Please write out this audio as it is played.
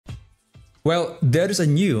Well, there is a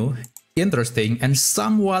new, interesting, and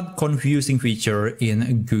somewhat confusing feature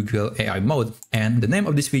in Google AI mode, and the name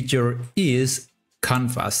of this feature is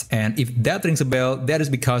Canvas. And if that rings a bell, that is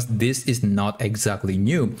because this is not exactly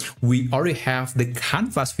new. We already have the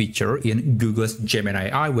Canvas feature in Google's Gemini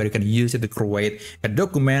AI, where you can use it to create a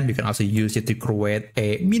document. You can also use it to create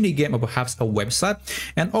a mini game or perhaps a website.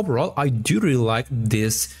 And overall, I do really like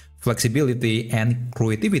this flexibility and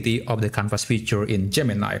creativity of the Canvas feature in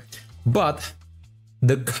Gemini. But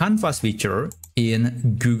the Canvas feature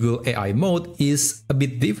in Google AI mode is a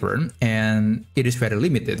bit different and it is very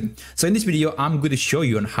limited. So in this video, I'm going to show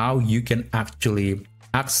you on how you can actually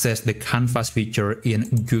access the Canvas feature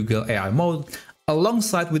in Google AI mode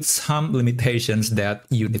alongside with some limitations that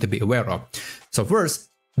you need to be aware of. So first,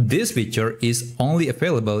 this feature is only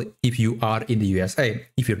available if you are in the USA.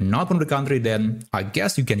 If you're not from the country, then I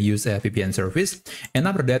guess you can use a VPN service. And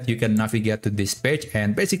after that, you can navigate to this page.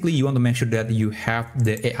 And basically, you want to make sure that you have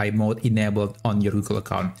the AI mode enabled on your Google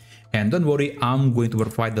account. And don't worry, I'm going to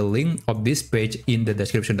provide the link of this page in the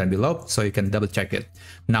description down below, so you can double check it.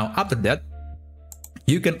 Now, after that,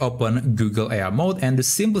 you can open Google AI mode, and the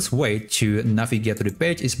simplest way to navigate to the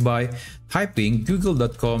page is by typing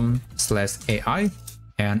google.com/AI.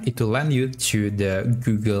 And it will land you to the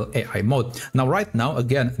Google AI mode. Now, right now,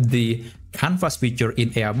 again, the Canvas feature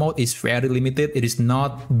in AI mode is very limited. It is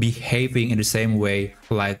not behaving in the same way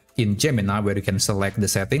like in Gemini, where you can select the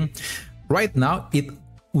setting. Right now, it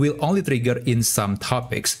will only trigger in some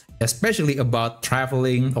topics, especially about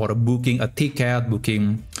traveling or booking a ticket,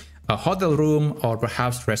 booking a hotel room, or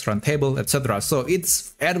perhaps restaurant table, etc. So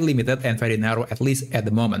it's very limited and very narrow, at least at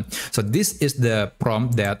the moment. So this is the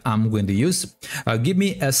prompt that I'm going to use. Give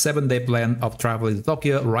me a 7-day plan of traveling to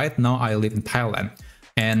Tokyo. Right now, I live in Thailand.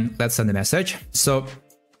 And let's send a message. So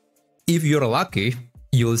if you're lucky,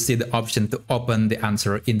 you'll see the option to open the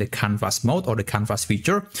answer in the Canvas mode or the Canvas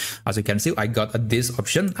feature. As you can see, I got this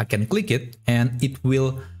option. I can click it and it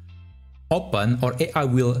will open, or AI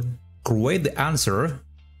will create the answer.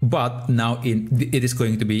 But now it is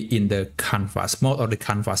going to be in the Canvas mode or the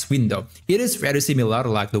Canvas window. It is very similar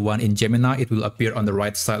like the one in Gemini. It will appear on the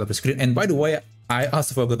right side of the screen. And by the way, I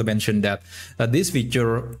also forgot to mention that this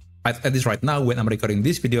feature, at least right now when I'm recording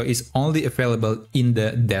this video, is only available in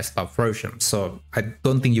the desktop version. So I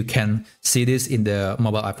don't think you can see this in the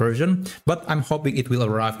mobile app version, but I'm hoping it will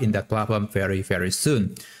arrive in that platform very, very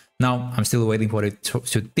soon. Now, I'm still waiting for it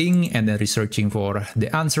to think and then researching for the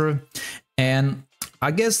answer. And I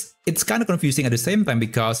guess it's kind of confusing at the same time,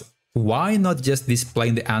 because why not just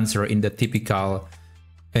displaying the answer in the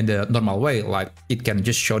normal way? Like it can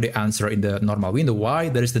just show the answer in the normal window. Why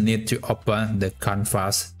there is the need to open the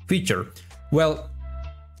Canvas feature? Well,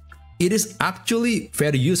 it is actually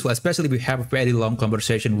very useful, especially if you have a very long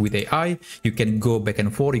conversation with AI. You can go back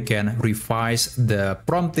and forth, you can revise the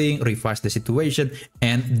prompting, revise the situation,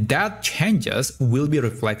 and that changes will be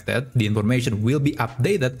reflected. The information will be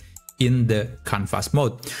updated in the Canvas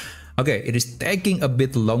mode. Okay, it is taking a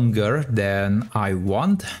bit longer than I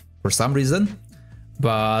want for some reason,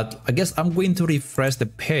 but I guess I'm going to refresh the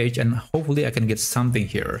page and hopefully I can get something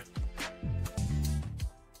here.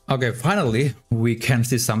 Okay, finally, we can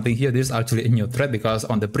see something here. This is actually a new thread, because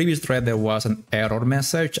on the previous thread, there was an error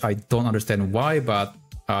message. I don't understand why, but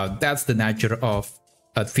that's the nature of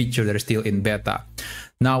a feature that is still in beta.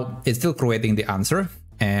 Now, it's still creating the answer,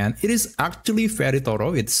 and it is actually very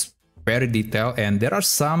thorough. It's very detailed, and there are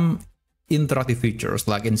some interactive features,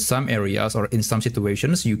 like in some areas or in some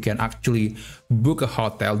situations, you can actually book a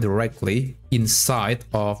hotel directly inside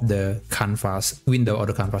of the Canvas window or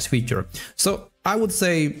the Canvas feature. So I would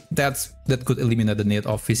say that could eliminate the need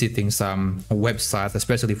of visiting some websites,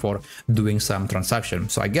 especially for doing some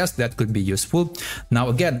transactions. So I guess that could be useful. Now,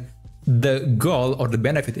 again, the goal or the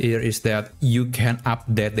benefit here is that you can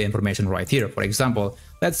update the information right here. For example,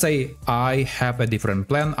 let's say I have a different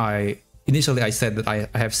plan. Initially I said that I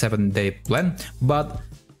have 7-day plan, but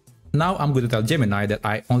now I'm going to tell Gemini that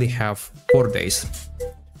I only have 4 days.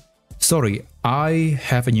 Sorry, I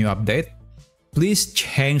have a new update. Please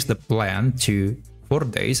change the plan to 4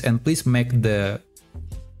 days, and please make the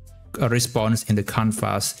response in the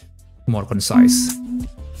Canvas more concise.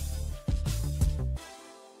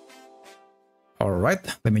 All right,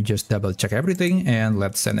 let me just double check everything and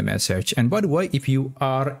let's send a message. And by the way, if you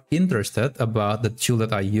are interested about the tool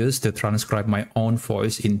that I use to transcribe my own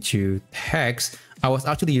voice into text, I was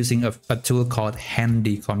actually using a tool called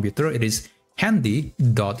Handy Computer. It is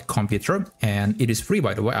handy.computer and it is free,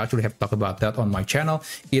 by the way. I actually have talked about that on my channel.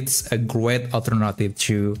 It's a great alternative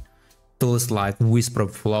to tools like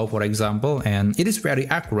Whisperflow, for example, and it is very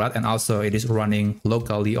accurate, and also it is running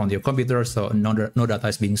locally on your computer, so no data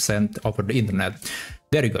is being sent over the internet.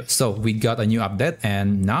 There you go. So we got a new update,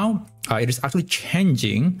 and now it is actually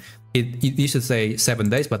changing. It used to say 7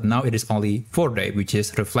 days, but now it is only 4 days, which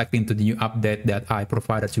is reflecting to the new update that I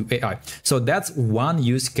provided to AI. So that's one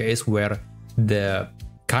use case where the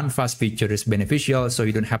canvas feature is beneficial, so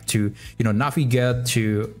you don't have to navigate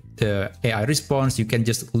to the AI response. You can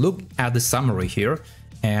just look at the summary here,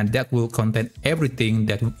 and that will contain everything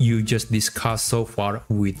that you just discussed so far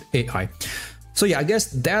with AI. So yeah, I guess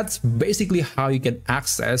that's basically how you can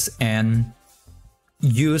access and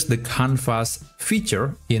use the canvas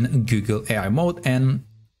feature in Google AI mode, and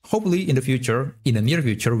hopefully in the near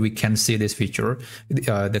future, we can see this feature,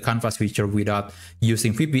 the canvas feature, without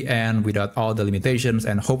using VPN, without all the limitations,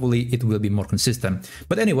 and hopefully it will be more consistent.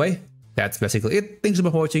 But anyway, that's basically it. Thanks for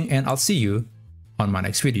watching, and I'll see you on my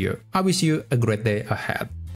next video. I wish you a great day ahead.